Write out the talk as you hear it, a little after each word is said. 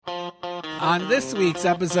On this week's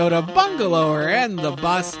episode of Bungalower and the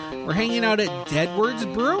Bus, we're hanging out at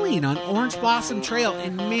Deadwords Brewing on Orange Blossom Trail,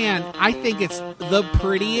 and man, I think it's the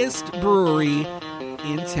prettiest brewery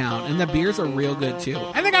in town, and the beers are real good too.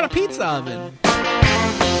 And they got a pizza oven.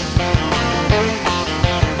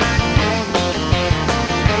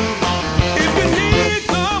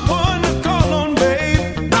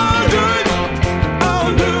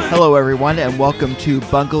 Hello, everyone, and welcome to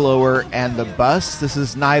Bungalower and the Bus. This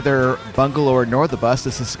is neither Bungalower nor the Bus.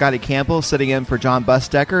 This is Scotty Campbell sitting in for John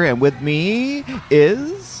Busdecker, and with me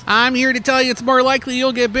is... I'm here to tell you it's more likely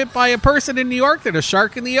you'll get bit by a person in New York than a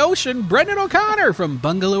shark in the ocean. Brendan O'Connor from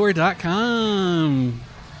Bungalower.com.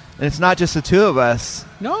 And it's not just the two of us.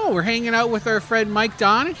 No, we're hanging out with our friend Mike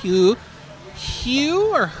Donahue.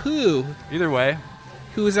 Hugh or who? Either way.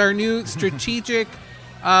 Who is our new strategic...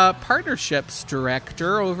 partnerships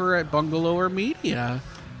director over at Bungalower Media.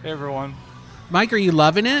 Hey, everyone. Mike, are you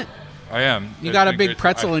loving it? I am. You got a big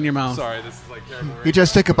pretzel in your mouth. Sorry, this is like... He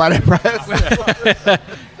just took a bite of pretzel.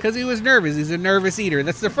 Because he was nervous. He's a nervous eater.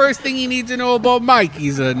 That's the first thing you need to know about Mike.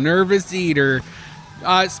 He's a nervous eater.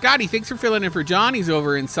 Scotty, thanks for filling in for John. He's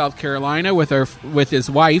over in South Carolina with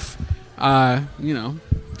his wife.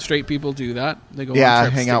 Straight people do that. They go on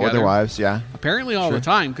trips hang out together. with their wives, yeah. Apparently all the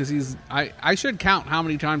time, because I should count how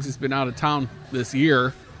many times he's been out of town this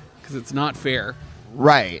year, because it's not fair.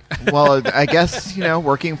 Right. Well, I guess,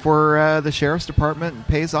 working for the sheriff's department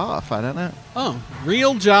pays off. I don't know. Oh,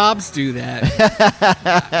 real jobs do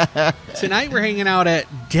that. Tonight we're hanging out at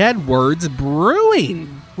Deadwords Brewing,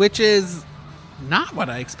 which is not what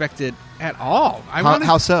I expected at all.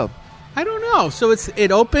 How so? I don't know. So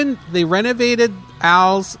it opened, they renovated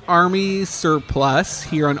Al's Army Surplus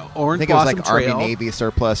here on Orange Blossom Trail. I think it was like Army Navy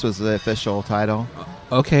Surplus was the official title.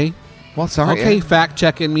 Okay. Well, sorry. Okay, fact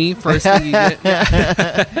checking me. First thing you get.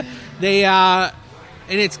 They, and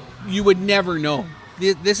it's, you would never know.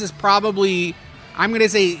 This is probably, I'm going to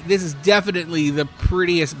say, this is definitely the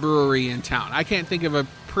prettiest brewery in town. I can't think of a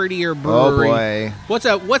prettier brewery. Oh, boy.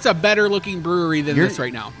 What's a better looking brewery than this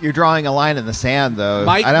right now? You're drawing a line in the sand, though.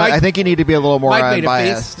 Mike, I think you need to be a little more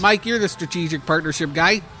unbiased. Mike, you're the strategic partnership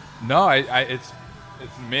guy. No, it's an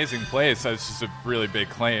amazing place. It's just a really big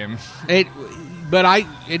claim. It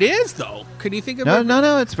is though. Can you think of it?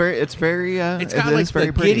 No. It's very. It's got like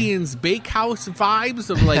the pretty. Gideon's Bakehouse vibes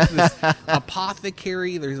of like this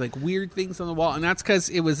apothecary. There's like weird things on the wall, and that's because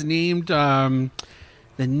it was named.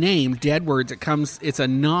 The name Deadwords. It's a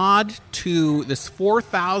nod to this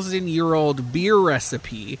 4,000-year-old beer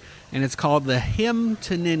recipe, and it's called the Hymn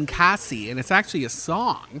to Ninkasi, and it's actually a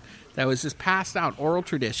song that was just passed down, oral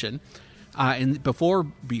tradition, and before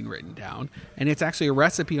being written down, and it's actually a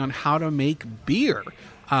recipe on how to make beer.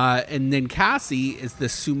 And Ninkasi is the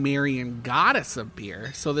Sumerian goddess of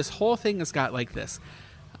beer. So this whole thing has got like this,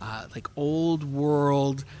 like old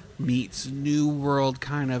world meets new world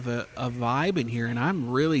kind of a vibe in here, and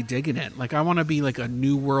I'm really digging it. Like, I want to be like a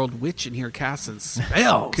new world witch in here casting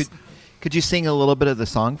spells. Could you sing a little bit of the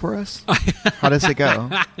song for us? How does it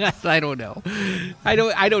go? I don't know. I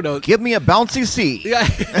don't know. Give me a bouncy seat.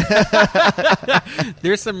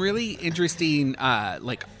 There's some really interesting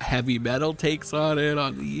like heavy metal takes on it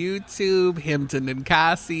on the YouTube. Hymn to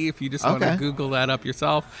Ninkasi, if you just want to Google that up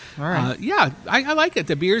yourself. All right. I like it.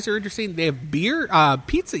 The beers are interesting. They have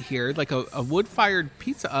pizza here, like a wood-fired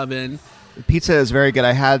pizza oven. Pizza is very good.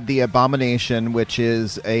 I had the Abomination, which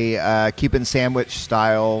is a Cuban sandwich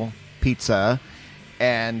style pizza,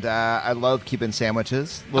 and I love Cuban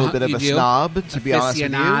sandwiches. A little bit of a snob, to be honest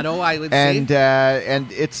with you. I would say.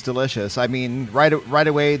 And it's delicious. I mean, right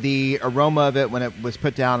away, the aroma of it when it was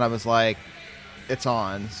put down, I was like, it's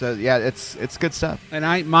on. So yeah, it's good stuff.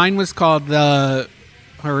 And mine was called I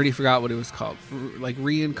already forgot what it was called, like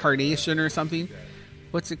Reincarnation or something.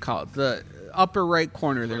 What's it called? The upper right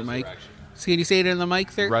corner there, Mike. So can you say it in the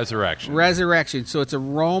mic there? Resurrection. So it's a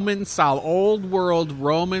Roman-style, old-world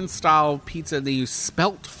Roman-style pizza. They use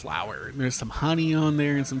spelt flour. There's some honey on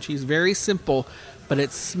there and some cheese. Very simple, but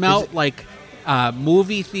it smelled like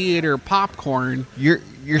movie theater popcorn. You're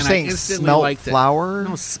saying smelt flour?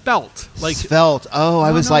 No, spelt. Like spelt. Oh,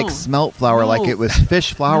 I was like smelt flour, like it was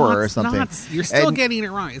fish flour or something. You're still getting it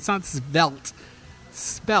wrong. It's not svelte.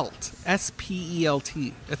 Spelt.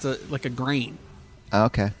 S-P-E-L-T. It's like a grain.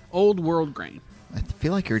 Okay. Old world grain. I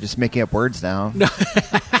feel like you're just making up words now. No.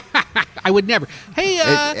 I would never. Hey,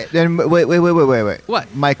 wait.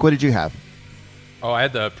 What? Mike, what did you have? Oh, I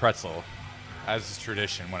had the pretzel, as is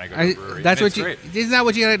tradition when I go to the brewery. That's what great. Isn't that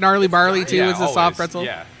what you had at Gnarly Barley too? Yeah, it's a soft pretzel.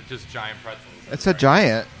 Yeah, just giant pretzels. It's a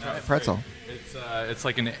giant pretzel. It's It's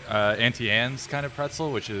like an Auntie Anne's kind of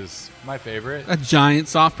pretzel, which is my favorite. A giant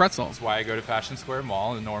soft pretzel. That's why I go to Fashion Square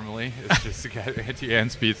Mall, and normally it's just to get Auntie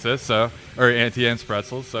Anne's pizza, or Auntie Anne's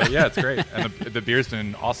pretzels. So yeah, it's great, and the beer's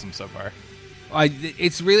been awesome so far.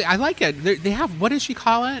 It's really, I like it. They have, what does she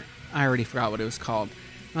call it? I already forgot what it was called.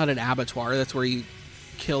 Not an abattoir. That's where you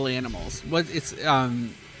kill animals. What it's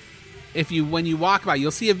when you walk by,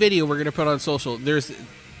 you'll see a video we're gonna put on social.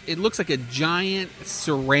 It looks like a giant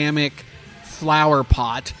ceramic flower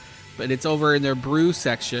pot, but it's over in their brew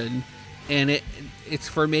section, and it's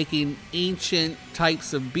for making ancient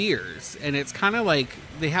types of beers, and it's kind of like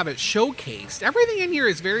they have it showcased. Everything in here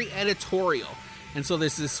is very editorial, and so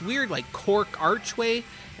there's this weird like cork archway,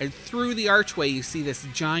 and through the archway you see this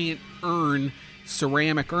giant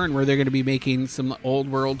ceramic urn where they're going to be making some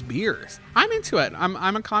old world beers. I'm into it.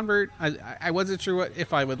 I'm a convert. I wasn't sure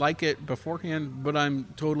if I would like it beforehand, but I'm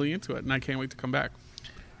totally into it, and I can't wait to come back.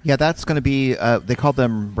 Yeah, that's going to be. They call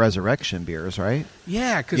them resurrection beers, right?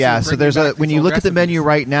 Yeah, so there's when you look at the menu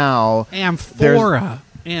right now, Amphora.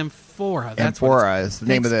 That's Amphora is the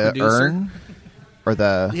name of the urn, or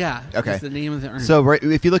the okay. It's the name of the urn. So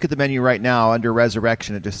if you look at the menu right now under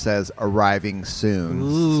resurrection, it just says arriving soon.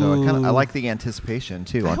 Ooh. So I like the anticipation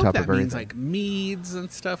too. I on hope top that of everything, means like meads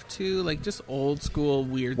and stuff too, like just old school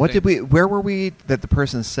weird. What things. did we? Where were we? That the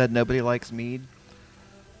person said nobody likes mead,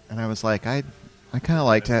 and I was like, I kind of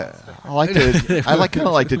like to. I kind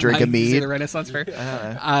of like to drink a mead. The Renaissance Fair.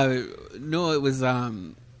 No, it was. I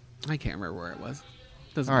can't remember where it was.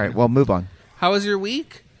 All right, well, move on. How was your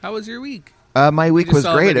week? My week was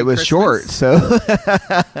great. It was Christmas? Short, so.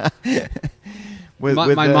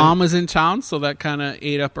 My mom was in town, so that kind of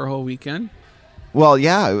ate up her whole weekend. Well,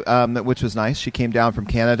 yeah, which was nice. She came down from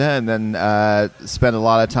Canada and then spent a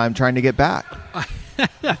lot of time trying to get back.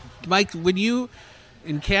 Mike, when you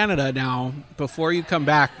in Canada now, before you come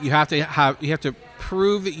back, you have to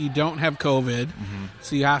prove that you don't have COVID. Mm-hmm.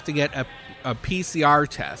 So you have to get a PCR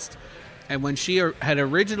test. And when she had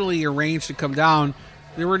originally arranged to come down,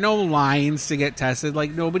 there were no lines to get tested.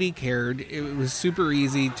 Like, nobody cared. It was super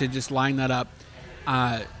easy to just line that up.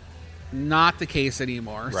 Not the case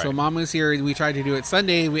anymore. Right. So Mom was here. We tried to do it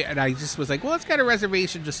Sunday, and I just was like, well, let's get a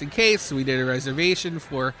reservation just in case. So we did a reservation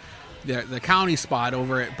for the county spot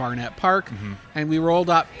over at Barnett Park. Mm-hmm. And we rolled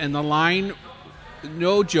up, and the line,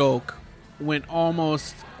 no joke, went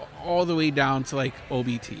almost all the way down to, like,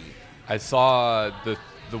 OBT. I saw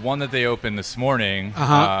the one that they opened this morning,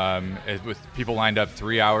 with people lined up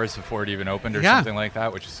 3 hours before it even opened or something like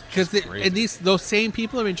that, which is crazy. Those same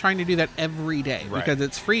people have been trying to do that every day because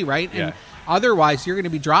it's free, right? And otherwise, you're going to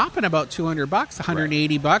be dropping about $200,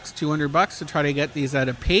 $180, $200 to try to get these at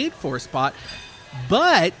a paid-for spot.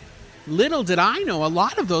 But little did I know, a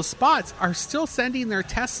lot of those spots are still sending their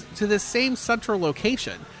tests to the same central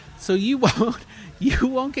location. So you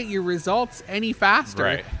won't get your results any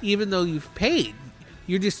faster, even though you've paid.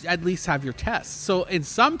 You just at least have your tests. So in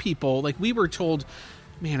some people, like we were told,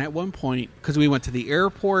 man, at one point, because we went to the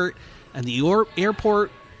airport, and the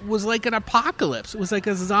airport was like an apocalypse. It was like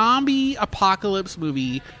a zombie apocalypse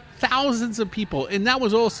movie, thousands of people. And that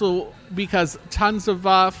was also because tons of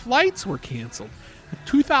flights were canceled.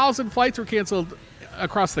 2,000 flights were canceled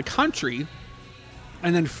across the country.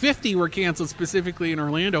 And then 50 were canceled specifically in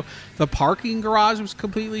Orlando. The parking garage was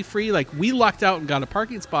completely free. Like, we lucked out and got a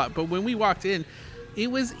parking spot. But when we walked in, it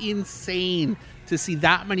was insane to see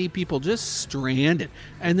that many people just stranded.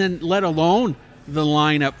 And then let alone the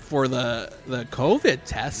lineup for the COVID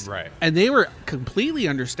test. Right. And they were completely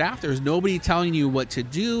understaffed. There's nobody telling you what to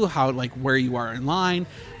do, how, like, where you are in line.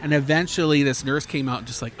 And eventually this nurse came out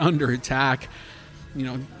just like under attack, you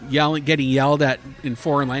know, getting yelled at in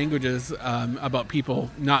foreign languages about people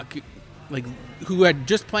not like who had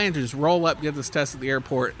just planned to just roll up, get this test at the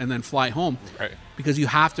airport, and then fly home. Right. Because you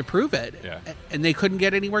have to prove it. Yeah. And they couldn't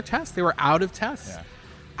get any more tests. They were out of tests. Yeah.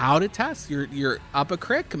 Out of tests. You're up a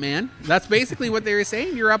crick, man. That's basically what they were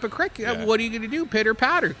saying. You're up a crick. Yeah. What are you going to do? Pitter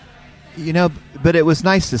patter. You know, but it was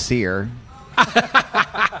nice to see her.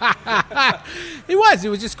 It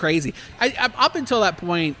was just crazy. I up until that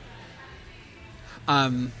point,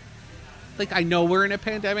 like, I know we're in a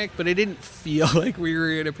pandemic, but it didn't feel like we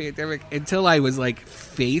were in a pandemic until I was, like,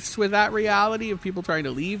 faced with that reality of people trying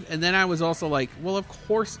to leave. And then I was also like, well, of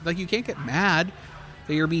course, like, you can't get mad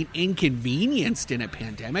that you're being inconvenienced in a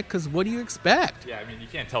pandemic, because what do you expect? Yeah, I mean, you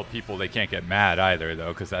can't tell people they can't get mad either,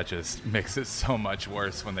 though, because that just makes it so much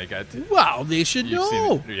worse when they get to... Well, they should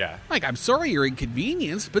know. Yeah. Like, I'm sorry you're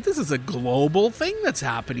inconvenienced, but this is a global thing that's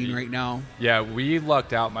happening right now. Yeah, we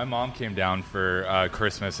lucked out. My mom came down for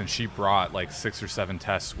Christmas, and she brought like 6 or 7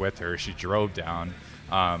 tests with her. She drove down.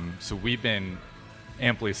 So we've been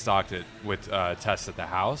amply stocked it with tests at the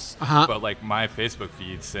house. But like my Facebook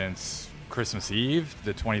feed since Christmas Eve,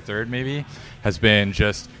 the 23rd maybe, has been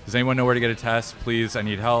just, does anyone know where to get a test? Please, I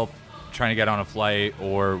need help trying to get on a flight,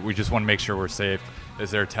 or we just want to make sure we're safe. Is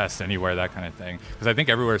there a test anywhere? That kind of thing. Because I think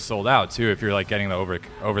everywhere's sold out too. If you're like getting the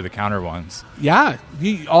over the counter ones. Yeah,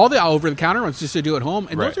 all the over the counter ones just to do at home,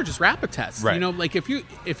 and those are just rapid tests. Right. You know, like if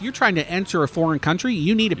you're trying to enter a foreign country,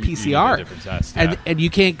 you need a PCR, you need a different test, and you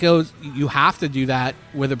can't go. You have to do that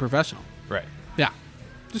with a professional. Right. Yeah,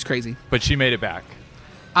 just crazy. But she made it back.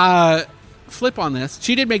 Flip on this.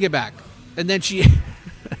 She did make it back, and then she.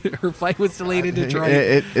 Her flight was delayed in Detroit.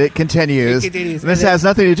 It continues. This has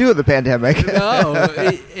nothing to do with the pandemic. No,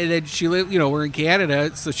 and then she lived. You know, we're in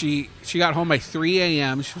Canada, so she got home by 3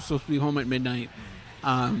 a.m. She was supposed to be home at midnight,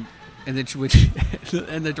 and then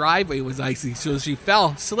and the driveway was icy, so she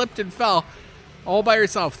slipped and fell, all by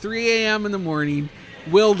herself. 3 a.m. in the morning,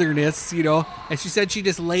 wilderness, you know. And she said she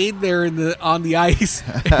just laid there on the ice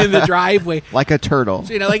in the driveway like a turtle.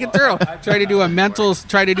 You know, like a turtle. Try to do a mental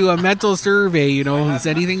survey. You know, is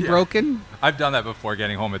anything broken? I've done that before,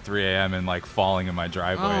 getting home at 3 a.m. and like falling in my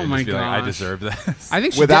driveway. Oh and my just feeling gosh. I deserve this. I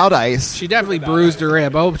think without ice. She definitely bruised her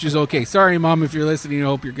rib. I hope she's okay. Sorry, Mom, if you're listening. I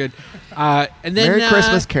hope you're good. And then Merry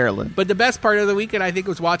Christmas, Carolyn. But the best part of the weekend, I think,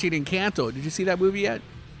 was watching Encanto. Did you see that movie yet?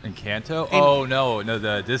 Encanto? Oh no,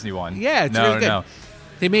 the Disney one. Yeah, it's really good. No.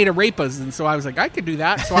 They made arepas, and so I was like, I could do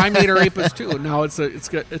that. So I made arepas too. Now it's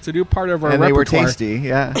a new part of our repertoire. And they were tasty.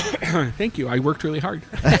 Yeah. Thank you. I worked really hard.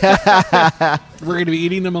 We're going to be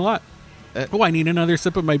eating them a lot. I need another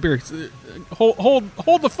sip of my beer.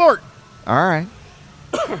 Hold the fort. All right.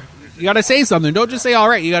 You got to say something. Don't just say all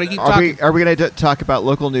right. You got to keep talking. Are we going to talk about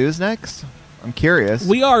local news next? I'm curious.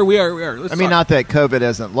 We are. Let's talk. Not that COVID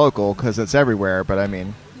isn't local because it's everywhere, but I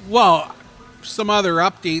mean. Well, some other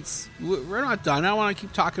updates. We're not done. I want to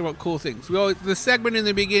keep talking about cool things. The segment in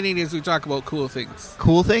the beginning is we talk about cool things.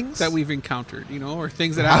 Cool things? That we've encountered, you know, or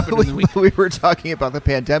things that happened in the week. We were talking about the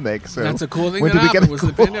pandemic. So that's a cool thing that happened was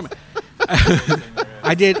the pandemic.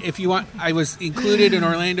 I did, if you want, I was included in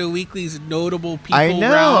Orlando Weekly's Notable People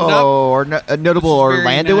Roundup. Or notable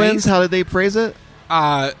Orlandoans. Nice. How did they phrase it?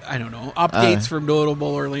 I don't know. Updates from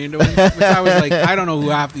notable Orlandoans. Which I was like, I don't know who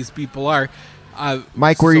half these people are.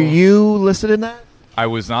 Mike, were you listed in that? I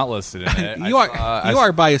was not listed in it. You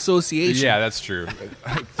are by association. Yeah, that's true.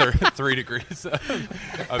 3 degrees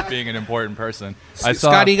of being an important person.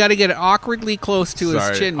 Scotty, you got to get awkwardly close to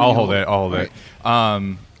his chin. I'll hold it.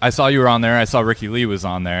 I saw you were on there. I saw Ricky Lee was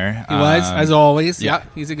on there. He was, as always. Yeah,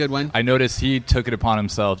 he's a good one. I noticed he took it upon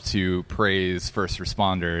himself to praise first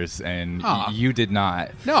responders, and you did not.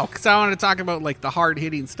 No, because I wanted to talk about like the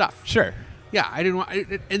hard-hitting stuff. Sure. Yeah, I didn't want.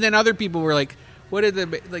 And then other people were like, "What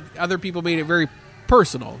did other people made it very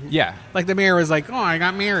personal?" Yeah, like the mayor was like, "Oh, I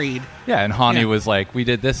got married." Yeah, and Hani was like, "We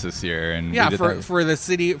did this year," and for the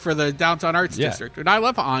city, for the downtown arts district. And I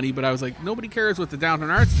love Hani, but I was like, nobody cares what the downtown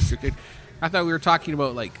arts district did. I thought we were talking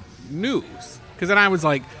about like news, because then I was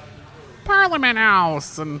like, Parliament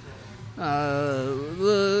House and I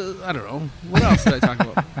don't know what else did I talk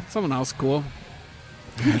about. Someone else cool.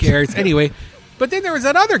 Who cares? Anyway. But then there was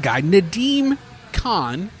that other guy, Nadeem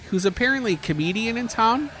Khan, who's apparently a comedian in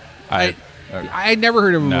town. I had never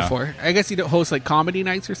heard of him before. I guess he hosts like comedy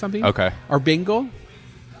nights or something. Okay. Or bingo.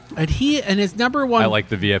 And his number one... I like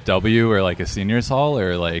the VFW or like a seniors hall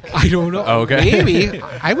or like... I don't know. Oh, okay. Maybe.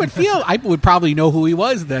 I would probably know who he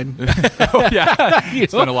was then. Oh, yeah. You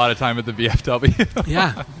spent a lot of time at the VFW.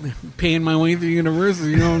 Yeah. Paying my way through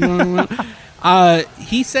university.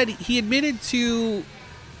 He said he admitted to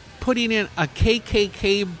putting in a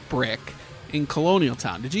KKK brick in Colonial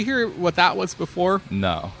Town. Did you hear what that was before?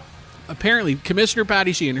 No. Apparently, Commissioner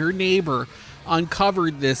Patty Sheehan, her neighbor,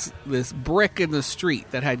 uncovered this brick in the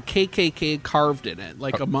street that had KKK carved in it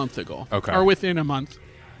like a month ago. Okay. Or within a month.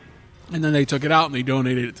 And then they took it out and they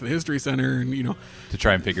donated it to the History Center, and to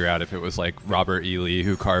try and figure out if it was like Robert E. Lee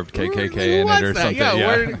who carved KKK in it or something.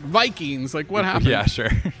 Yeah. Vikings, like what happened? Yeah,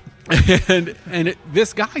 sure. and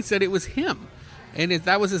this guy said it was him. And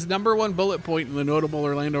that was his number one bullet point in the Notable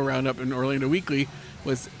Orlando Roundup in Orlando Weekly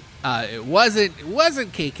was it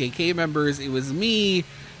wasn't KKK members, it was me,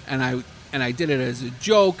 and I did it as a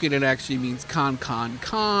joke, and it actually means con,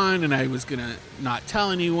 and I was gonna not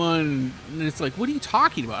tell anyone, and it's like, what are you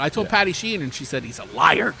talking about? I told Patty Sheehan, and she said he's a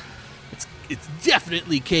liar. It's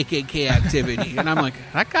definitely KKK activity. And I'm like,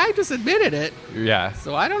 that guy just admitted it. Yeah.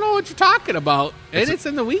 So I don't know what you're talking about. And it's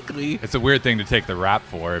in the Weekly. It's a weird thing to take the rap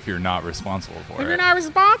for if you're not responsible for it. If you're not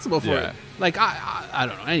responsible for it. Like, I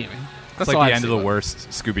don't know. Anyway. It's like the end of the worst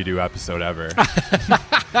Scooby-Doo episode ever.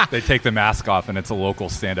 They take the mask off, and it's a local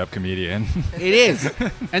stand-up comedian. It is.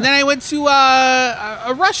 And then I went to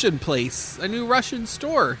a Russian place, a new Russian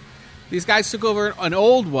store. These guys took over an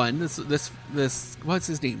old one. This what's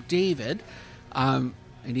his name? David. And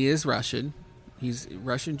he is Russian. He's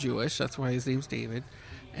Russian Jewish. That's why his name's David.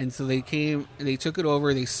 And so they came and they took it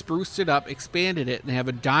over. They spruced it up, expanded it, and they have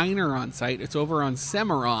a diner on site. It's over on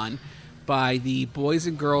Cimarron by the Boys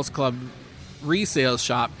and Girls Club resale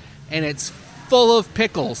shop. And it's full of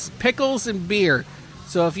pickles and beer.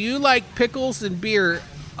 So if you like pickles and beer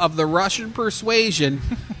of the Russian persuasion,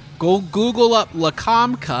 go Google up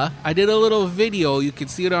Lakomka. I did a little video. You can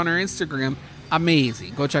see it on our Instagram.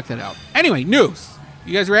 Amazing. Go check that out. Anyway, news.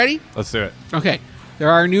 You guys ready? Let's do it. Okay. There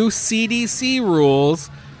are new CDC rules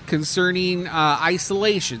concerning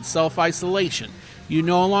isolation, self-isolation. You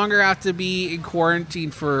no longer have to be in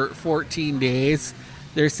quarantine for 14 days.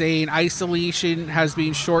 They're saying isolation has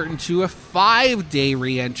been shortened to a 5-day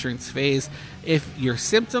re-entrance phase if your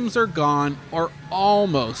symptoms are gone or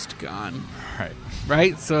almost gone.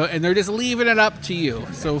 Right? So, and they're just leaving it up to you.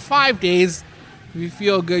 So 5 days, if you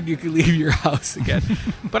feel good, you can leave your house again.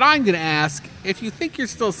 But I'm going to ask, if you think you're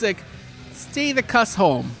still sick, stay the cuss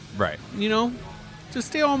home. Right. You know, just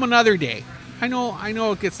stay home another day. I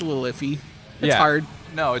know it gets a little iffy. It's hard.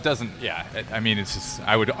 No, it doesn't. Yeah. I mean, it's just,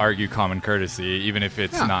 I would argue common courtesy, even if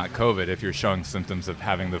it's not COVID. If you're showing symptoms of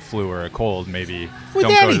having the flu or a cold, maybe don't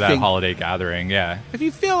go to that holiday gathering. Yeah. If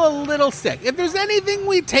you feel a little sick, if there's anything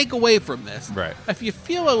we take away from this, right. If you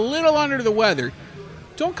feel a little under the weather,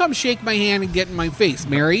 don't come shake my hand and get in my face,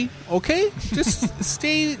 Mary. Okay? Just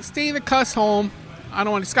stay the cuss home. I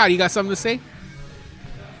don't want to. Scott, you got something to say?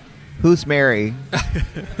 Who's Mary?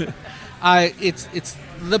 It's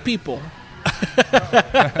the people.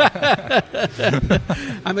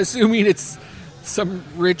 I'm assuming it's some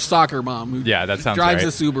rich soccer mom who that sounds drives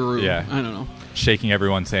right. a Subaru. Yeah. I don't know. Shaking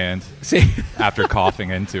everyone's hand after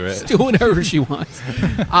coughing into it. Doing whatever she wants.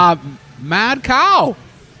 Mad Cow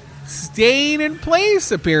staying in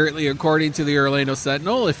place, apparently, according to the Orlando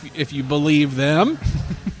Sentinel, if you believe them.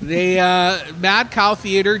 They Mad Cow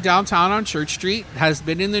Theater downtown on Church Street has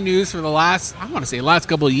been in the news for the last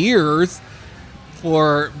couple of years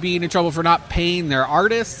for being in trouble for not paying their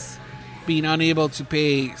artists, being unable to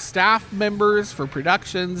pay staff members for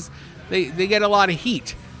productions. They get a lot of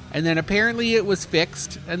heat. And then apparently it was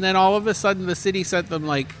fixed, and then all of a sudden the city sent them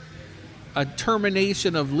like a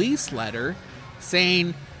termination of lease letter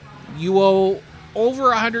saying you owe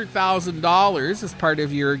over $100,000 as part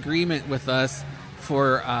of your agreement with us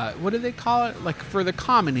for what do they call it? Like for the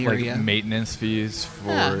common area, like maintenance fees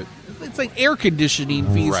for it's like air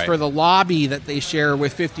conditioning fees for the lobby that they share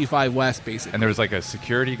with 55 West, basically. And there was like a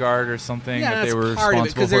security guard or something that they were part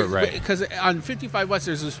responsible of it, for, right? Because on 55 West,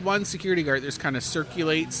 there's this one security guard that just kind of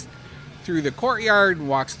circulates through the courtyard and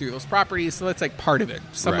walks through those properties. So that's like part of it.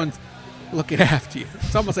 Someone's looking after you.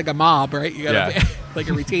 It's almost like a mob, right? You got to pay like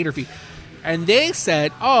a retainer fee. And they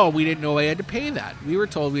said, "Oh, we didn't know we had to pay that. We were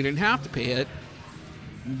told we didn't have to pay it."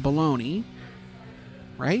 Baloney,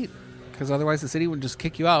 right? Because otherwise the city would just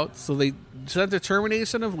kick you out. So they sent a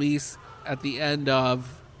termination of lease at the end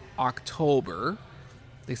of October.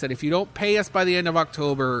 They said, if you don't pay us by the end of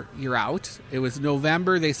October, you're out. It was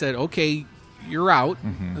November. They said, okay, you're out.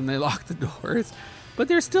 Mm-hmm. And they locked the doors. But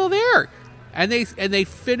they're still there. And they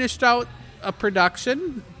finished out a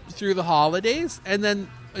production through the holidays. And then,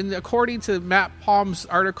 according to Matt Palm's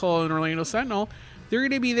article in Orlando Sentinel, they're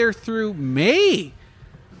going to be there through May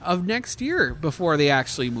of next year before they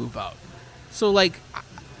actually move out. So, like,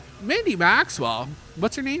 Mindy Maxwell,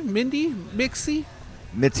 what's her name? Mitzi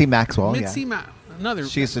Maxwell.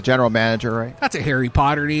 She's the general manager, right? That's a Harry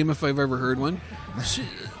Potter name if I've ever heard one.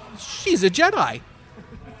 She's a Jedi.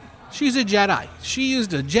 She's a Jedi. She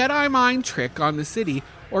used a Jedi mind trick on the city,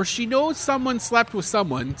 or she knows someone slept with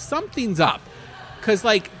someone. Something's up. Because,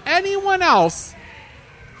 like, anyone else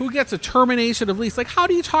who gets a termination of lease, like, how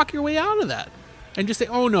do you talk your way out of that? And just say,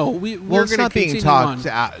 "Oh no, we're going to continue on."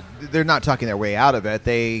 They're not talking their way out of it.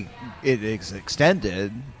 It is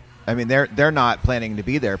extended. I mean, they're not planning to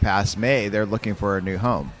be there past May. They're looking for a new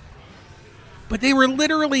home. But they were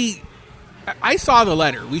literally. I saw the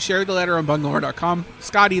letter. We shared the letter on bungalow.com.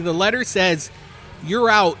 Scotty, the letter says, "You're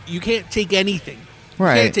out. You can't take anything.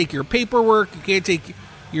 Right. You can't take your paperwork. You can't take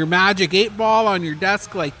your Magic 8 Ball on your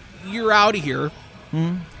desk. Like, you're out of here."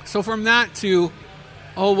 Mm-hmm. So from that to,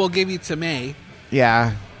 "Oh, we'll give you to May."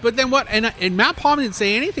 Yeah. But then what? And Matt Palm didn't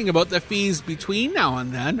say anything about the fees between now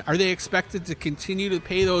and then. Are they expected to continue to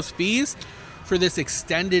pay those fees for this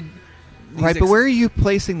extended Right, but where are you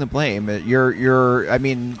placing the blame? I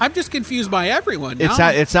mean, I'm just confused by everyone now.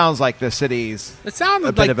 It sounds like the city's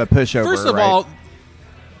a bit of a pushover. First of all,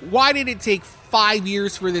 why did it take 5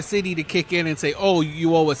 years for the city to kick in and say, "Oh,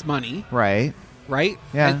 you owe us money"? Right. Yeah,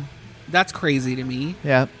 and that's crazy to me.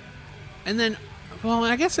 Yeah. And then, well,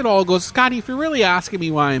 I guess it all goes, Scotty. If you're really asking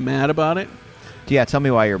me why I'm mad about it, yeah, tell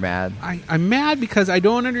me why you're mad. I'm mad because I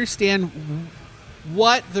don't understand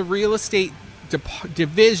what the real estate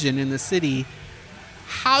division in the city.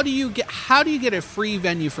 How do you get a free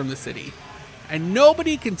venue from the city? And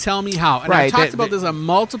nobody can tell me how. And I've talked about this on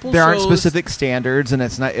multiple shows. There aren't specific standards, and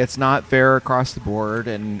it's not fair across the board.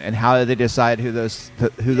 And how do they decide who those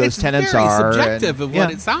tenants are? It's very subjective of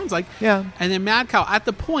what it sounds like. Yeah. And then Mad Cow, at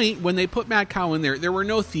the point when they put Mad Cow in there were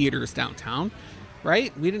no theaters downtown,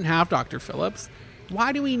 right? We didn't have Dr. Phillips.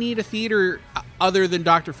 Why do we need a theater other than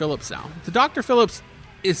Dr. Phillips now? The Dr. Phillips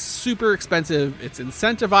is super expensive. It's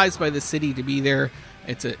incentivized by the city to be there.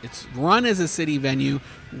 It's run as a city venue.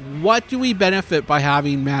 What do we benefit by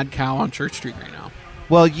having Mad Cow on Church Street right now?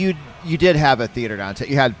 Well, you did have a theater downtown.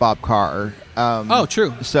 You had Bob Carr.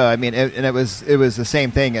 True. So I mean, it was the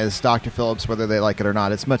same thing as Dr. Phillips, whether they like it or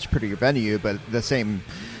not. It's much prettier venue, but the same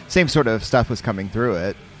sort of stuff was coming through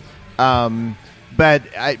it. But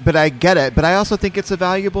I get it. But I also think it's a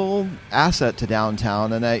valuable asset to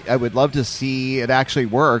downtown, and I would love to see it actually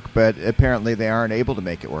work. But apparently, they aren't able to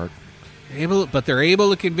make it work. But they're able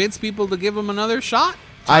to convince people to give them another shot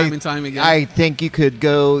time and time again. I think you could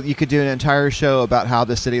do an entire show about how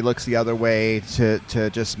the city looks the other way to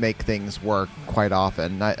just make things work quite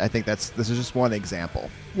often. I think this is just one example.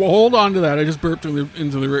 Well, hold on to that. I just burped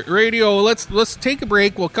into the radio. Let's take a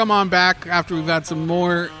break. We'll come on back after we've had some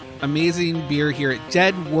more amazing beer here at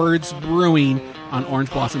Dead Words Brewing on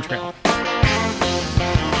Orange Blossom Trail.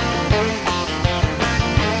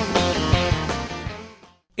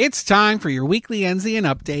 It's time for your weekly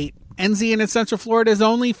Enzian update. Enzian is Central Florida's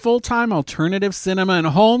only full-time alternative cinema and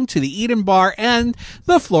home to the Eden Bar and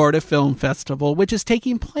the Florida Film Festival, which is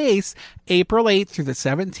taking place April 8th through the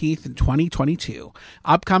 17th in 2022.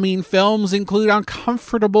 Upcoming films include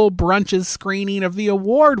Uncomfortable Brunch's screening of the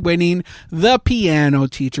award-winning The Piano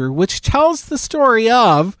Teacher, which tells the story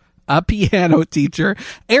of a piano teacher,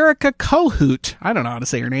 Erica Kohout, I don't know how to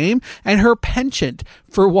say her name, and her penchant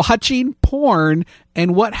for watching porn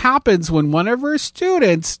and what happens when one of her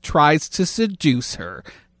students tries to seduce her.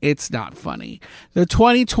 It's not funny. The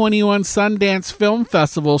 2021 Sundance Film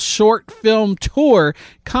Festival short film tour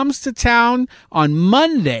comes to town on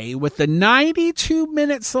Monday with the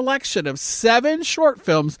 92-minute selection of 7 short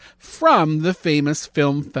films from the famous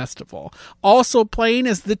film festival. Also playing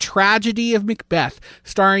is The Tragedy of Macbeth,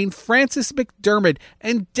 starring Frances McDermott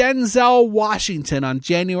and Denzel Washington on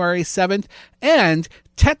January 7th, and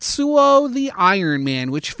Tetsuo the Iron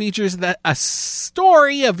Man, which features a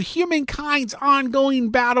story of humankind's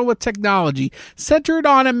ongoing battle with technology, centered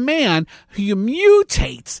on a man who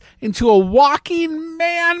mutates into a walking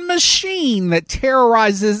man machine that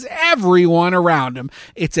terrorizes everyone around him.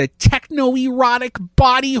 It's a techno-erotic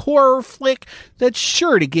body horror flick that's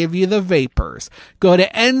sure to give you the vapors. Go to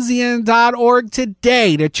enzian.org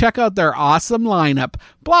today to check out their awesome lineup.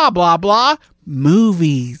 Blah, blah, blah.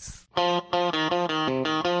 Movies.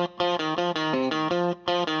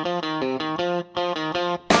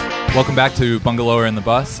 Welcome back to Bungalower in the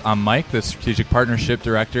Bus. I'm Mike, the Strategic Partnership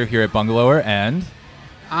Director here at Bungalower, and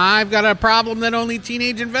I've got a problem that only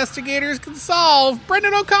teenage investigators can solve.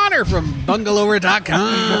 Brendan O'Connor from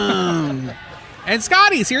Bungalower.com. And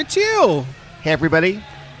Scotty's here too. Hey, everybody.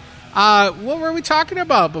 What were we talking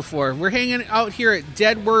about before? We're hanging out here at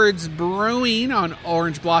Dead Words Brewing on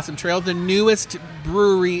Orange Blossom Trail, the newest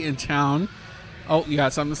brewery in town. Oh, you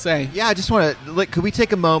got something to say? Yeah, I just want to. Could we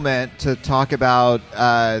take a moment to talk about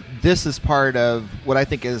this as part of what I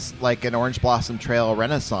think is like an Orange Blossom Trail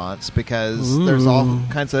renaissance, because there's all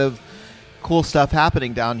kinds of cool stuff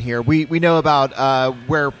happening down here. We know about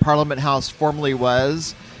where Parliament House formerly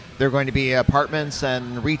was. There are going to be apartments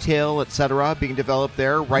and retail, etc., being developed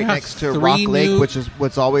there, right next to Rock Lake, which is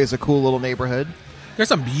what's always a cool little neighborhood. There's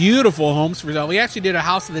some beautiful homes for sale. We actually did a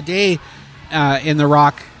house of the day in the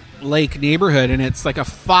Rock Lake neighborhood, and it's like a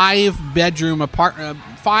 5-bedroom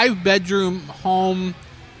home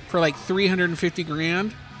for like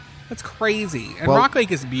 $350,000. That's crazy. And Rock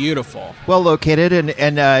Lake is beautiful, well located,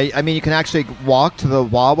 and I mean, you can actually walk to the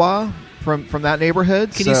Wawa from that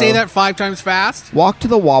neighborhood. Can you say that 5 times fast? Walk to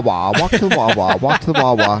the Wawa. Walk to the Wawa. Walk to the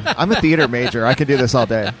Wawa. I'm a theater major. I could do this all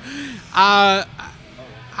day. I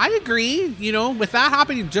agree. You know, with that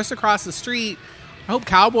happening just across the street, I hope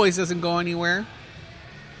Cowboys doesn't go anywhere.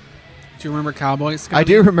 Do you remember Cowboys? I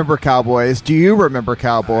do remember Cowboys. Do you remember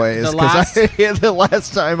Cowboys? Because the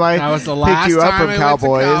last time I picked you up from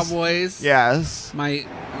Cowboys. Yes.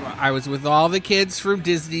 I was with all the kids from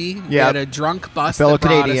Disney. We had a drunk bus. Fellow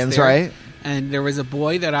Canadians, right? And there was a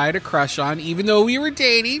boy that I had a crush on. Even though we were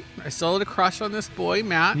dating, I still had a crush on this boy,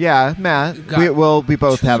 Matt. Yeah, Matt. We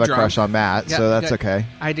both have a crush on Matt, so that's okay.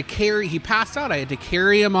 I had to carry... He passed out. I had to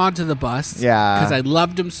carry him onto the bus. Yeah. Because I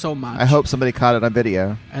loved him so much. I hope somebody caught it on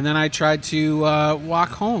video. And then I tried to walk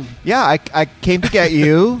home. Yeah, I came to get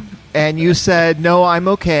you, and you said, no, I'm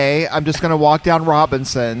okay. I'm just going to walk down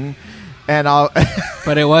Robinson, and I'll...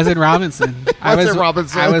 But it wasn't Robinson. I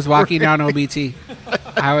was walking down OBT.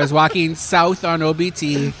 I was walking south on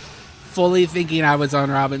OBT, fully thinking I was on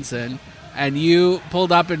Robinson, and you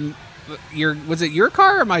pulled up in was it your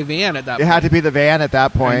car or my van at that point? It had to be the van at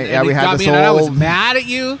that point. And we had this old... I was mad at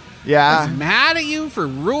you. Yeah. I was mad at you for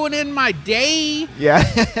ruining my day. Yeah.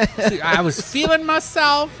 I was feeling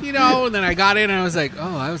myself, and then I got in and I was like,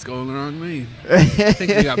 oh, I was going the wrong way. I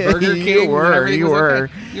think we got Burger King. You were.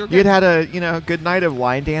 Okay. You'd had a good night of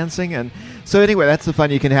line dancing. And so anyway, that's the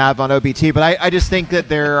fun you can have on OBT. But I just think that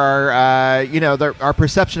there are, our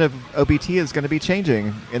perception of OBT is going to be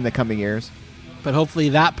changing in the coming years. But hopefully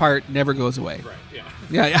that part never goes away. Right.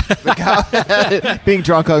 Yeah. Being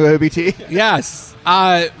drunk on OBT. Yes.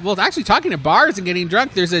 Well, actually, talking to bars and getting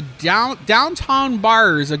drunk, there's a downtown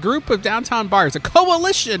bars, a group of downtown bars, a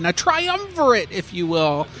coalition, a triumvirate, if you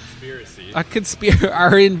will. A conspiracy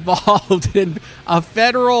are involved in a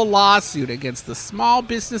federal lawsuit against the Small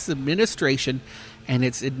Business Administration and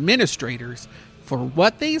its administrators for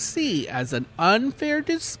what they see as an unfair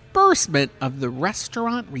disbursement of the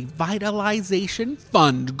Restaurant Revitalization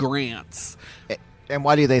Fund grants. And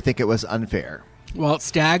why do they think it was unfair? Well,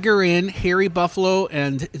 Stagger Inn, Harry Buffalo,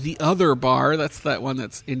 and the other bar, that's that one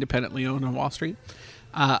that's independently owned on Wall Street,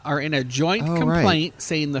 are in a joint complaint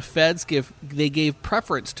saying the feds gave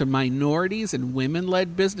preference to minorities and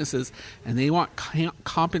women-led businesses, and they want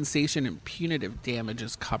compensation and punitive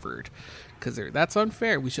damages covered because that's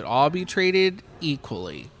unfair. We should all be treated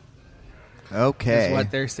equally. Okay, is what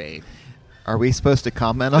they're saying. Are we supposed to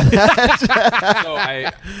comment on that?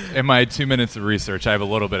 So in my 2 minutes of research, I have a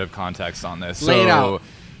little bit of context on this. Lay it out.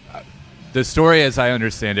 The story, as I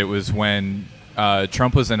understand it, was when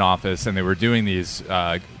Trump was in office and they were doing these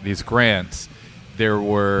grants. There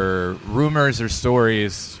were rumors or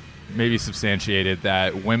stories, maybe substantiated,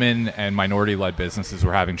 that women and minority-led businesses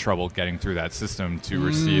were having trouble getting through that system to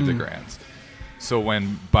receive the grants. So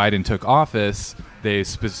when Biden took office, the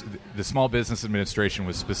Small Business Administration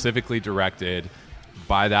was specifically directed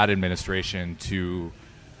by that administration to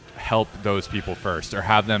help those people first or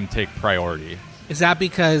have them take priority. Is that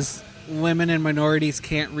because women and minorities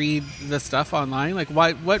can't read the stuff online? Like,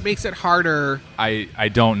 what makes it harder? I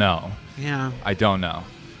don't know. Yeah. I don't know.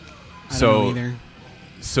 I don't know either.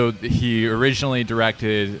 So he originally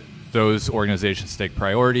directed those organizations to take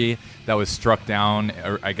priority. That was struck down,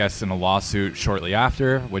 I guess, in a lawsuit shortly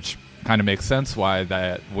after, which kind of makes sense why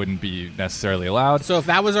that wouldn't be necessarily allowed. So if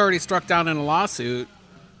that was already struck down in a lawsuit,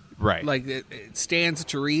 right? Like it stands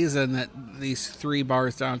to reason that these three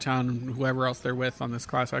bars downtown and whoever else they're with on this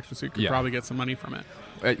class action suit could probably get some money from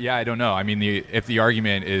it. Yeah, I don't know. I mean, if the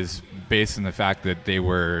argument is based on the fact that they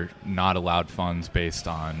were not allowed funds based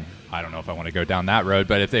on, I don't know if I want to go down that road,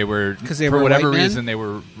 but if they were, for whatever reason, they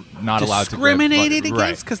were not allowed to discriminated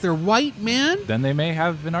against because they're white men, then they may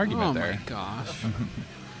have an argument there. Oh my gosh.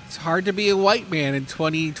 It's hard to be a white man in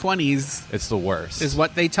 2020s. It's the worst, is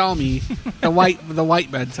what they tell me. the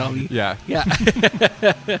white men tell me. Yeah. You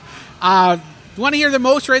want to hear the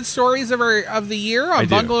most read stories of the year on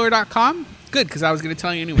bungalow.com? Good, because I was going to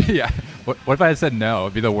tell you anyway. Yeah. What if I had said no?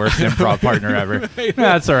 It'd be the worst improv partner ever.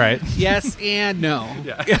 That's all right. Yes and no.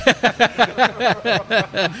 Yeah.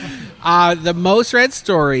 The most read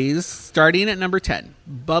stories, starting at number 10,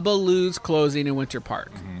 Bubba Lou's closing in Winter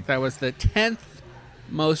Park. Mm-hmm. That was the 10th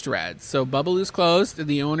most read. So Bubba Lou's closed, and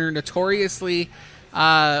the owner notoriously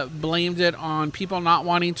blamed it on people not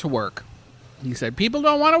wanting to work. He said, people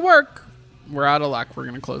don't want to work. We're out of luck. We're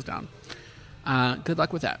going to close down. Good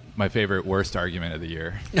luck with that. My favorite worst argument of the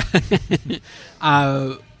year.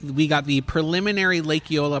 We got the preliminary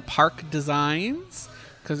Lake Eola park designs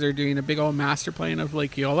because they're doing a big old master plan of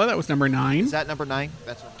Lake Eola. That was number 9. Is that number 9?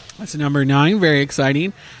 That's number 9. Very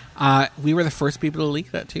exciting. We were the first people to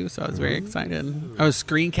leak that too, so I was very excited. I was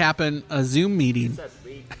screen capping a Zoom meeting.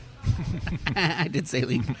 I did say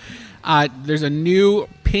leak. There's a new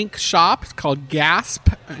pink shop called Gasp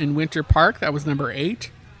in Winter Park. That was number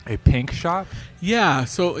 8. A pink shop? Yeah,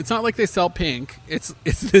 so it's not like they sell pink. It's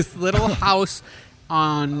this little house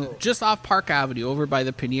on just off Park Avenue over by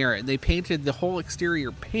the Panera. They painted the whole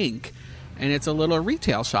exterior pink, and it's a little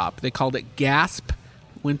retail shop. They called it Gasp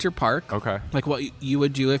Winter Park. Okay. Like what you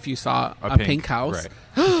would do if you saw a pink house.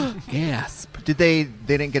 Right. Gasp. Did they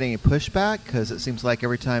didn't get any pushback? Because it seems like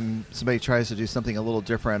every time somebody tries to do something a little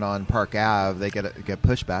different on Park Ave, they get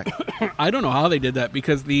pushback. I don't know how they did that,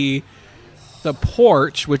 because the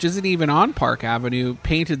porch, which isn't even on Park Avenue,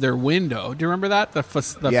 painted their window. Do you remember that? The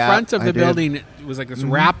front of the building was like this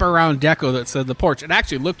wraparound deco that said the porch. It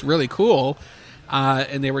actually looked really cool,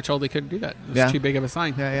 and they were told they couldn't do that. It was too big of a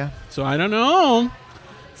sign. Yeah. So I don't know.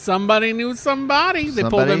 Somebody knew somebody. They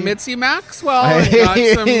pulled a Mitzi Maxwell. And got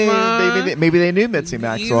some, maybe they knew Mitzi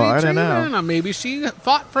Maxwell. I don't know. Maybe she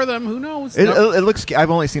fought for them. Who knows? It looks. I've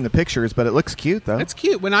only seen the pictures, but it looks cute though. It's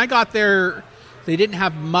cute. When I got there, they didn't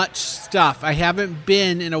have much stuff. I haven't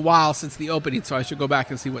been in a while since the opening, so I should go back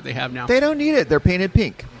and see what they have now. They don't need it. They're painted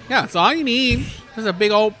pink. Yeah, it's all you need. There's a big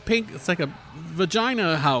old pink. It's like a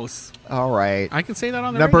vagina house. All right. I can say that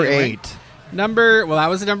on the number radio, 8. Right? That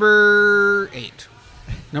was number 8.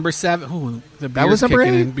 Number 7. Oh, the beer's that was number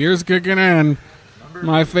kicking 8? in. Beer's kicking in.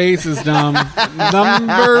 My face is dumb.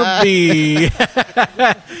 Number B.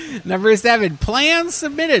 Number 7. Plans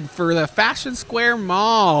submitted for the Fashion Square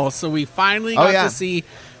Mall. So we finally got to see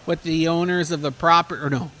what the owners of the property... Or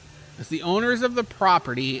no. It's the owners of the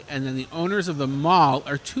property, and then the owners of the mall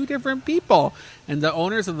are two different people. And the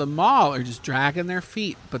owners of the mall are just dragging their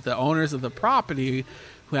feet. But the owners of the property,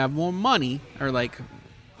 who have more money, are like...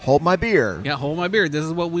 Hold my beer. Yeah, hold my beer. This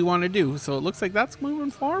is what we want to do. So it looks like that's moving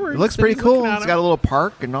forward. It looks pretty cool. It's got a little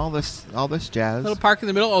park and all this jazz. A little park in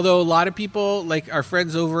the middle. Although a lot of people, like our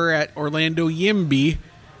friends over at Orlando Yimby,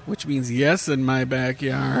 which means yes in my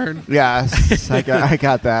backyard. Yes, I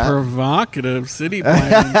got that. Provocative city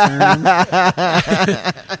planning term.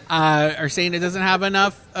 Are saying it doesn't have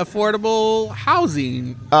enough affordable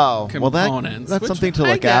housing components. Well, that's something to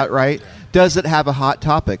look at, right? Does it have a Hot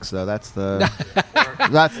Topics, though? That's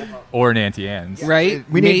or an Auntie Anne's. Right?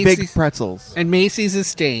 We need big pretzels. And Macy's is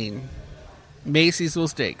staying. Macy's will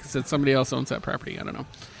stay, because somebody else owns that property. I don't know.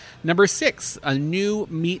 Number 6, a new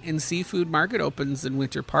meat and seafood market opens in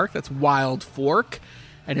Winter Park. That's Wild Fork,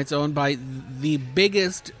 and it's owned by the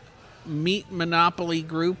biggest meat monopoly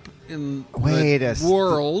group in the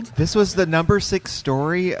world. This was the number 6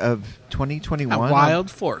 story of 2021?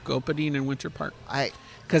 Wild Fork opening in Winter Park.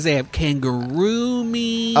 Because they have kangaroo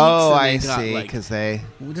meat. Oh, I see. Because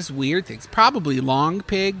just weird things. Probably long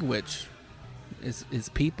pig, which is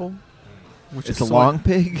people. Which it's a long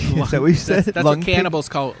pig? Is that what you said? That's what cannibals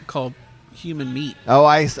call human meat. Oh,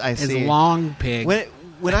 I see. It's long pig.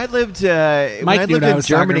 When I lived in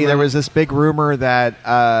Germany, there was this big rumor that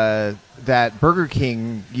Burger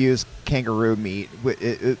King used kangaroo meat.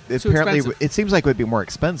 Apparently, it seems like it would be more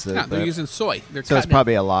expensive. Yeah, they're using soy. So it's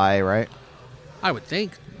probably a lie, right? I would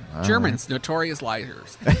think. Germans, notorious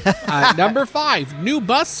liars. Number 5, new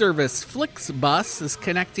bus service. Flixbus is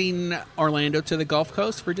connecting Orlando to the Gulf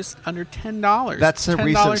Coast for just under $10. That's a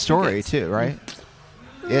recent story, too, right?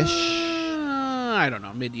 Ish? I don't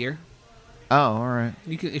know, mid-year. Oh, all right.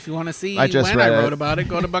 If you want to see when I wrote about it,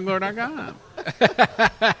 go to bungalow.com.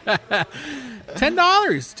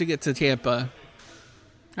 $10 to get to Tampa.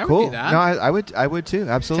 I would do that. No, I would too.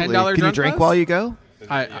 Absolutely. $10 Can you drink bus? while you go? Is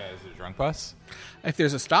it a drunk bus? If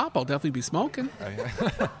there's a stop, I'll definitely be smoking.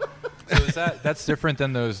 So is that's different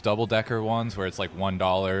than those double-decker ones where it's like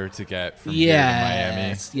 $1 to get from here to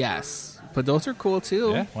Miami? Yes. But those are cool,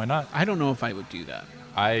 too. Yeah, why not? I don't know if I would do that.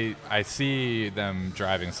 I see them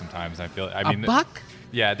driving sometimes. I mean, buck?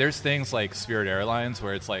 Yeah, there's things like Spirit Airlines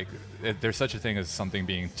where it's like there's such a thing as something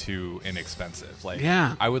being too inexpensive. Like,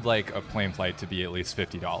 yeah. I would like a plane flight to be at least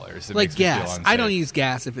 $50. Like gas. I don't use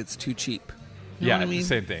gas if it's too cheap. You know what I mean?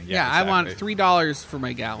 Same thing. Yeah, exactly. I want $3 for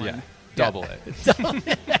my gallon. Yeah, double it.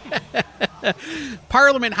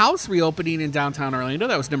 Parliament House reopening in downtown Orlando.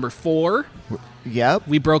 That was number 4. Yep.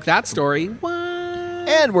 We broke that story. What?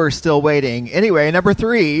 And we're still waiting. Anyway, number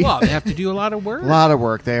 3. Well, they have to do a lot of work. A lot of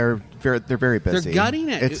work. They're very busy. They're gutting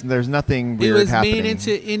it. There's nothing weird happening. It was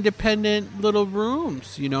made into independent little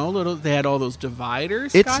rooms. They had all those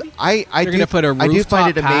dividers. I do find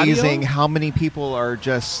it amazing patio. how many people are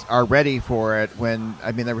ready for it. When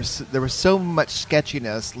there was so much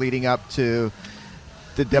sketchiness leading up to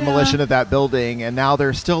the demolition of that building, and now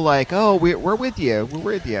they're still like, oh, we're with you. We're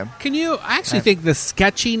with you. I actually think the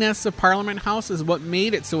sketchiness of Parliament House is what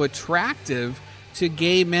made it so attractive to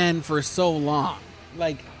gay men for so long.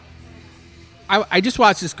 Like, I just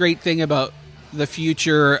watched this great thing about the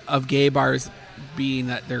future of gay bars being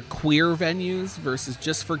that they're queer venues versus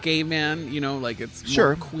just for gay men. Like it's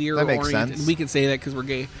more queer that makes oriented. sense. And we can say that because we're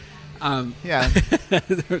gay. Yeah.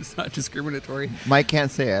 It's not discriminatory. Mike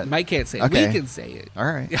can't say it. Mike can't say it. Okay. We can say it. All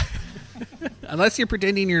right. Unless you're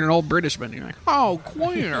pretending you're an old Britishman. You're like, oh,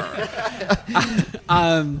 queer.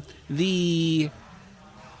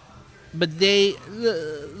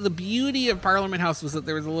 The beauty of Parliament House was that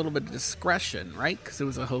there was a little bit of discretion, right? Because it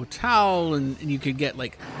was a hotel, and you could get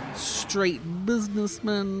like straight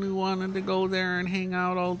businessmen who wanted to go there and hang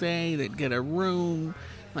out all day. They'd get a room,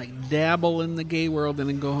 like dabble in the gay world, and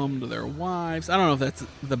then go home to their wives. I don't know if that's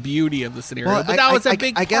the beauty of the scenario, but that was a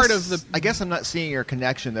big part of the. I guess I'm not seeing your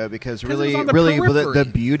connection though, because it really, was on the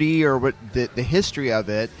the beauty or what the history of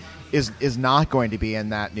it is not going to be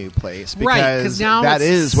in that new place, because now that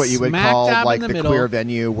is what you would call like the middle. Queer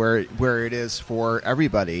venue where it is for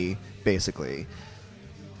everybody, basically,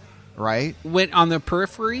 right? Went on the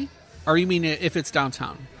periphery, or you mean if it's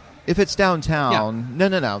downtown? If it's downtown,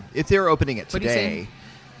 no. If they're opening it today,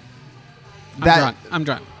 I'm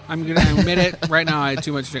drunk. I'm going to admit it right now. I had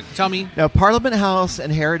too much to drink. Tell me. Now, Parliament House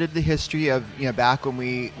inherited the history of, back when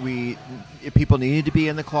we people needed to be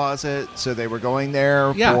in the closet, so they were going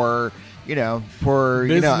there for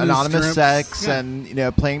anonymous sex and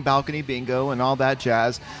playing balcony bingo and all that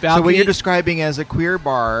jazz. So what you're describing as a queer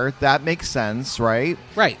bar, that makes sense, right?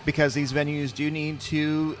 Right. Because these venues do need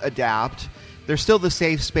to adapt. They're still the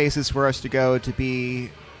safe spaces for us to go to be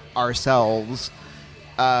ourselves,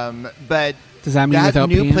 but. Does that mean that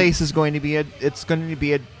new place is going to be a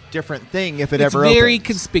different thing if it ever opens. It's very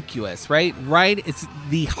conspicuous, right? Right? It's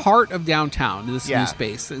the heart of downtown, this new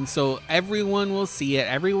space. And so everyone will see it.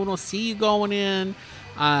 Everyone will see you going in.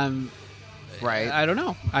 Right. I don't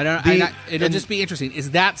know. It'll just be interesting.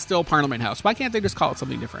 Is that still Parliament House? Why can't they just call it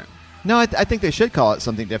something different? No, I think they should call it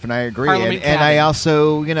something different. I agree. And I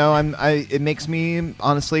also, it makes me,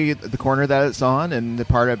 honestly, the corner that it's on and the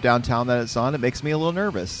part of downtown that it's on, it makes me a little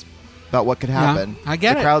nervous about what could happen. Yeah, I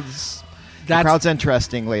get it. The crowd's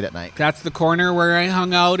interesting late at night. That's the corner where I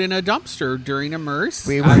hung out in a dumpster during Immerse.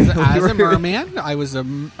 As a merman. I was a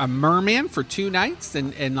merman for 2 nights,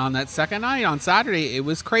 and on that second night, on Saturday, it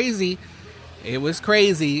was crazy. There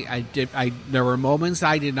were moments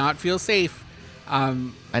I did not feel safe. I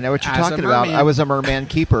know what you're talking about. I was a merman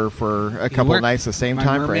keeper for a couple of nights, the same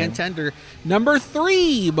time frame. Merman tender. Number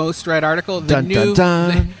 3 most read article. Dun,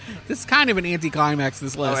 dun. This is kind of an anticlimax,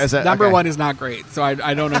 this list. Oh, is it? Number okay. 1 is not great, so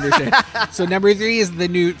I don't understand. So number 3 is the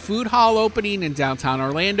new food hall opening in downtown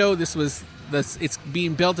Orlando. It's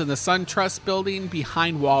being built in the SunTrust building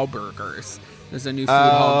behind Wahlburgers. There's a new food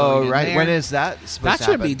hall going in there. When is that supposed to happen? That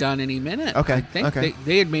should be done any minute. Okay. I think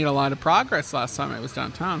they had made a lot of progress last time I was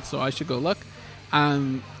downtown, so I should go look.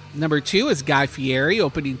 Number 2 is Guy Fieri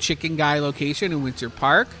opening Chicken Guy location in Winter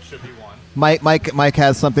Park. Should be 1. Mike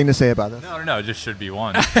has something to say about this. No, it just should be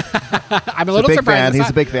 1. I'm a little surprised. He's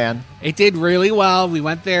a big fan. It did really well. We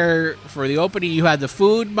went there for the opening. You had the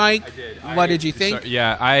food, Mike. I did. What did you think?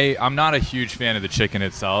 I'm not a huge fan of the chicken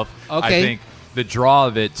itself. Okay. I think the draw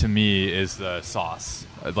of it to me is the sauce,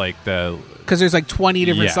 because there's like 20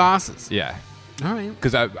 different sauces. Yeah. All right.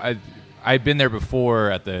 Because I've been there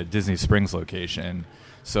before at the Disney Springs location,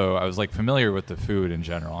 so I was familiar with the food in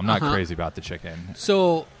general. I'm not crazy about the chicken.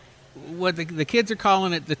 So, what the kids are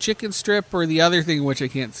calling it, the chicken strip, or the other thing, which I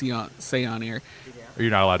can't say on here. Are you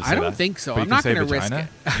not allowed to say that? I don't think so. But I'm not going to risk it.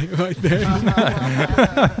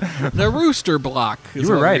 The rooster block. You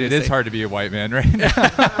were right. It is hard to be a white man right now.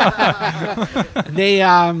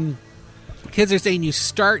 Kids are saying you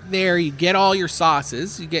start there, you get all your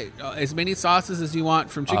sauces, you get as many sauces as you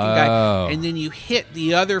want from Chicken Guy, and then you hit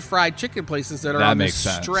the other fried chicken places that are on the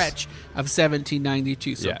stretch of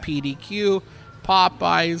 1792. So PDQ,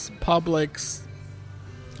 Popeyes, Publix.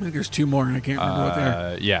 I think there's 2 more, and I can't remember what they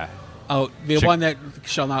are. Yeah. Oh, the one that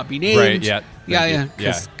shall not be named. Right, yeah. Yeah.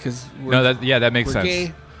 Because that makes sense.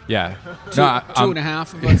 Gay. Yeah.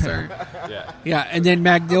 2.5 of us are. Yeah, and then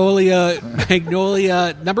Magnolia,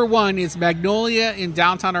 number 1 is Magnolia in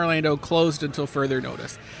downtown Orlando, closed until further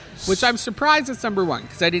notice. Which I'm surprised it's number 1,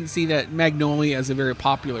 because I didn't see that Magnolia as a very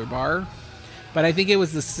popular bar. But I think it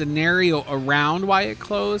was the scenario around why it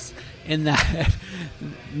closed, in that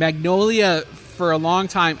Magnolia for a long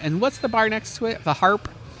time, and what's the bar next to it? The Harp?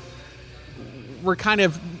 We're kind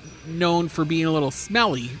of known for being a little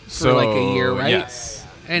smelly for like a year, right? Yes.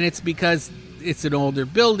 And it's because it's an older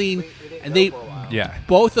building, and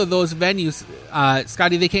both of those venues,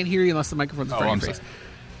 Scotty, they can't hear you unless the microphone's in front of your face.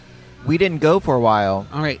 We didn't go for a while.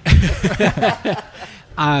 All right.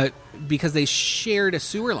 Because they shared a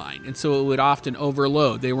sewer line, and so it would often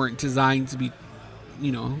overload. They weren't designed to be,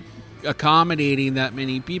 accommodating that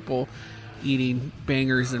many people eating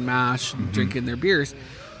bangers and mash and drinking their beers.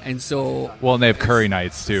 And so, and they have curry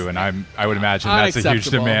nights too, and I would imagine that's a huge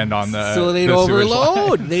demand on the. So they'd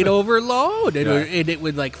overload. They'd overload, and it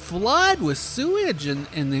would like flood with sewage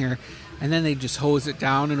in there, and then they'd just hose it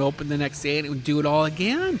down and open the next day, and it would do it all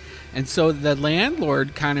again. And so the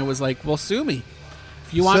landlord kind of was like, "Well, sue me.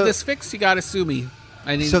 If you want this fixed, you got to sue me."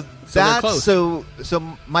 So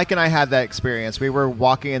Mike and I had that experience. We were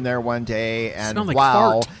walking in there one day, and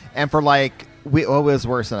fart. And for it was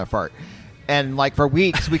worse than a fart. And like for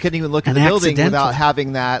weeks, we couldn't even look at the building without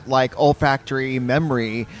having that like olfactory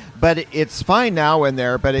memory. But it's fine now in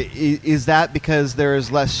there. But is that because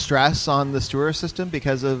there's less stress on the sewer system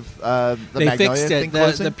because of the Magnolia fixed it? thing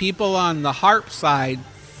closing? The people on the HARP side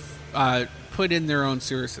put in their own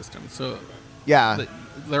sewer system. So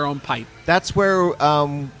their own pipe. That's where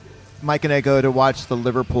Mike and I go to watch the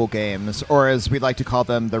Liverpool games, or as we like to call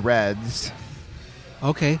them, the Reds.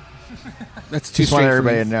 Okay. That's too Just want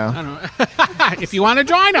everybody to know. I don't know. If you want to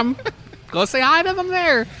join them, go say hi to them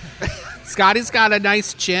there. Scotty's got a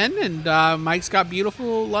nice chin, and Mike's got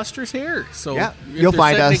beautiful, lustrous hair. So you'll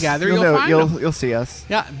find us. Together, you'll see us.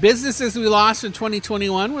 Yeah, businesses we lost in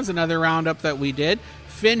 2021 was another roundup that we did.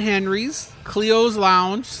 Finn Henry's, Cleo's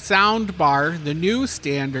Lounge, Sound Bar, The New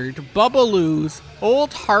Standard, Bubbaloo's,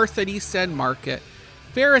 Old Hearth at East End Market,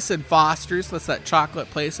 Ferris and Foster's, that's that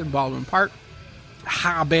chocolate place in Baldwin Park,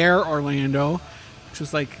 Haber Orlando, which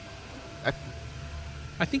was like,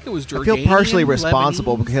 I think it was Jordanian. I feel partially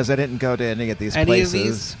responsible Lebanese. because I didn't go to any of these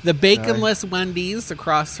places. The baconless Wendy's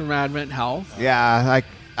across from Advent Health. Yeah,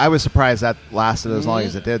 I was surprised that lasted as long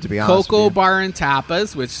as it did, to be honest. Cocoa Bar and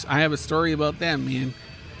Tapas, which I have a story about them, man.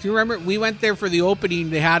 Do you remember? We went there for the opening.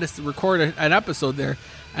 They had us record an episode there,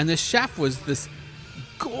 and the chef was this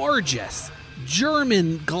gorgeous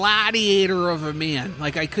German gladiator of a man.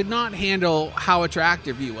 Like, I could not handle how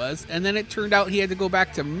attractive he was. And then it turned out he had to go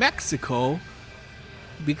back to Mexico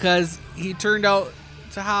because he turned out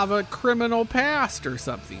to have a criminal past or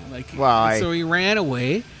something. So he ran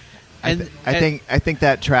away. And I think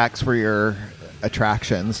that tracks for your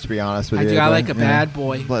attractions, to be honest with you. I like a bad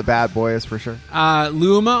boy. Bad boys for sure.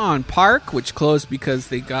 Luma on Park, which closed because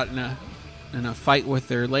they got in a fight with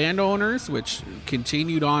their landowners, which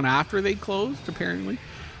continued on after they closed, apparently.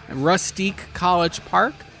 And Rustique College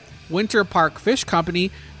Park, Winter Park Fish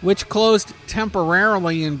Company, which closed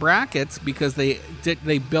temporarily in brackets because they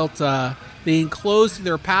enclosed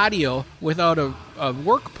their patio without a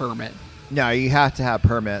work permit. No, you have to have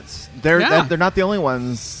permits. They're not the only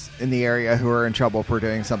ones in the area who are in trouble for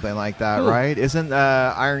doing something like that, right? Isn't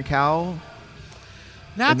Iron Cow?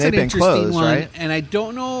 That's an interesting one, right? And I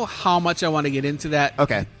don't know how much I want to get into that.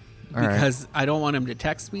 Okay. Because I don't want him to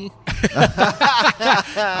text me.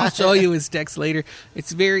 I'll show you his text later.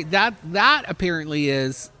 It's that apparently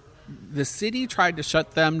is the city tried to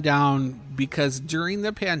shut them down because during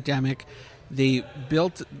the pandemic they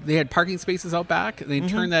had parking spaces out back. They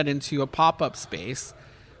turned that into a pop-up space,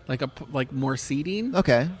 like more seating.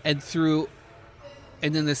 Okay.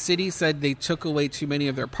 And then the city said they took away too many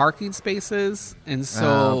of their parking spaces, and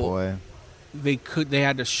so they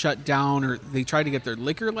had to shut down, or they tried to get their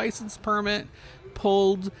liquor license permit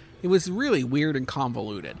pulled. It was really weird and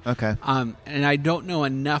convoluted. Okay. And I don't know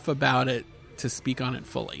enough about it to speak on it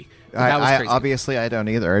fully. I obviously I don't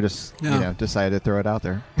either. I just decided to throw it out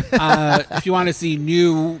there. If you want to see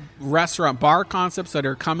new restaurant bar concepts that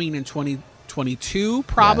are coming in 2022,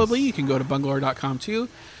 probably you can go to bungalow.com too.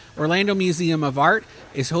 Orlando Museum of Art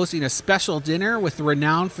is hosting a special dinner with the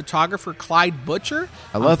renowned photographer Clyde Butcher.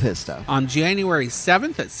 I love his stuff. On January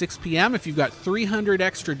 7th at 6 p.m. If you've got $300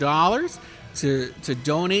 extra to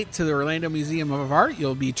donate to the Orlando Museum of Art,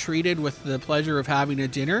 you'll be treated with the pleasure of having a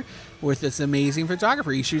dinner with this amazing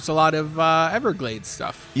photographer. He shoots a lot of Everglades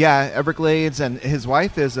stuff. Yeah, Everglades, and his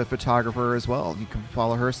wife is a photographer as well. You can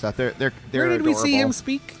follow her stuff. They're Where did adorable. we see him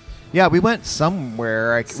speak? Yeah, we went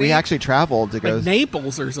somewhere. We actually traveled to go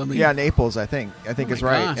Naples or something. Yeah, Naples. I think is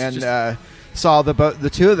right. Gosh, and saw the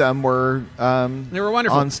two of them were they were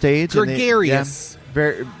wonderful on stage. Gregarious.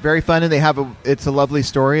 Very very fun, and it's a lovely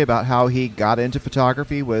story about how he got into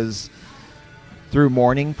photography was through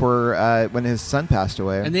mourning for when his son passed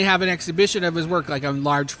away. And they have an exhibition of his work, like on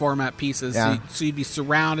large format pieces. Yeah. So you'd be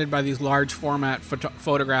surrounded by these large format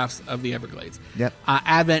photographs of the Everglades. Yep.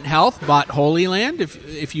 Advent Health bought Holy Land.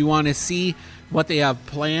 If you want to see what they have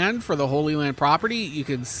planned for the Holy Land property, you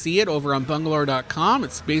can see it over on bungalow.com.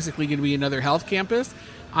 It's basically going to be another health campus.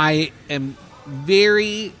 I am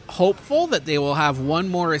very hopeful that they will have one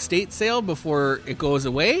more estate sale before it goes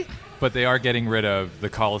away. but they are getting rid of the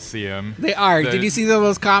Coliseum. They are. Did you see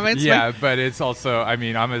those comments? Yeah, but it's also, I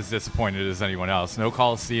mean, I'm as disappointed as anyone else. No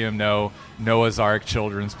Coliseum, no Noah's Ark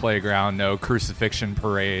Children's Playground, no Crucifixion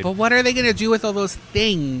Parade. But what are they going to do with all those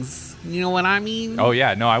things? You know what I mean? Oh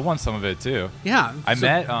yeah, no, I want some of it too. Yeah, I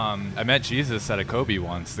met Jesus at a Kobe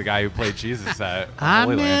once. The guy who played Jesus at I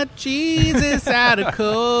Holy met Land. Jesus at a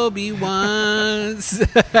Kobe once.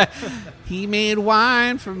 He made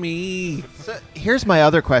wine for me. So here's my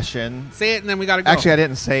other question. Say it, and then we got to go. Actually, I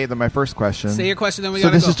didn't say my first question. Say your question, then we got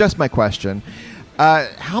to go. So this is just my question.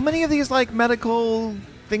 How many of these like medical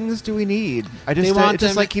things do we need? It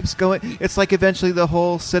just like keeps going. It's like eventually the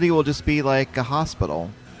whole city will just be like a hospital.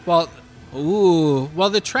 Well,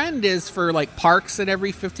 the trend is for like parks at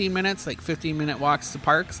every 15 minutes, like 15-minute walks to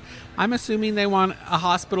parks. I'm assuming they want a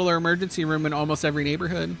hospital or emergency room in almost every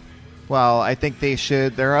neighborhood. Well, I think they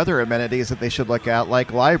should. There are other amenities that they should look at,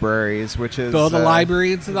 like libraries, which is build a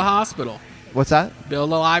library into the hospital. What's that?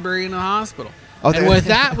 Build a library in the hospital. Oh, and with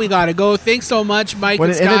that, we got to go. Thanks so much, Mike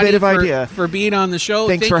and Scotty, for being on the show.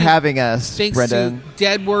 Thanks for having us, Thanks Brendan. to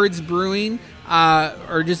Dead Words Brewing.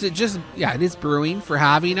 It is Brewing for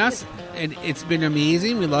having us, and it's been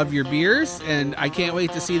amazing. We love your beers, and I can't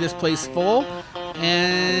wait to see this place full.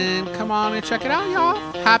 And come on and check it out,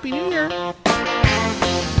 y'all. Happy New Year.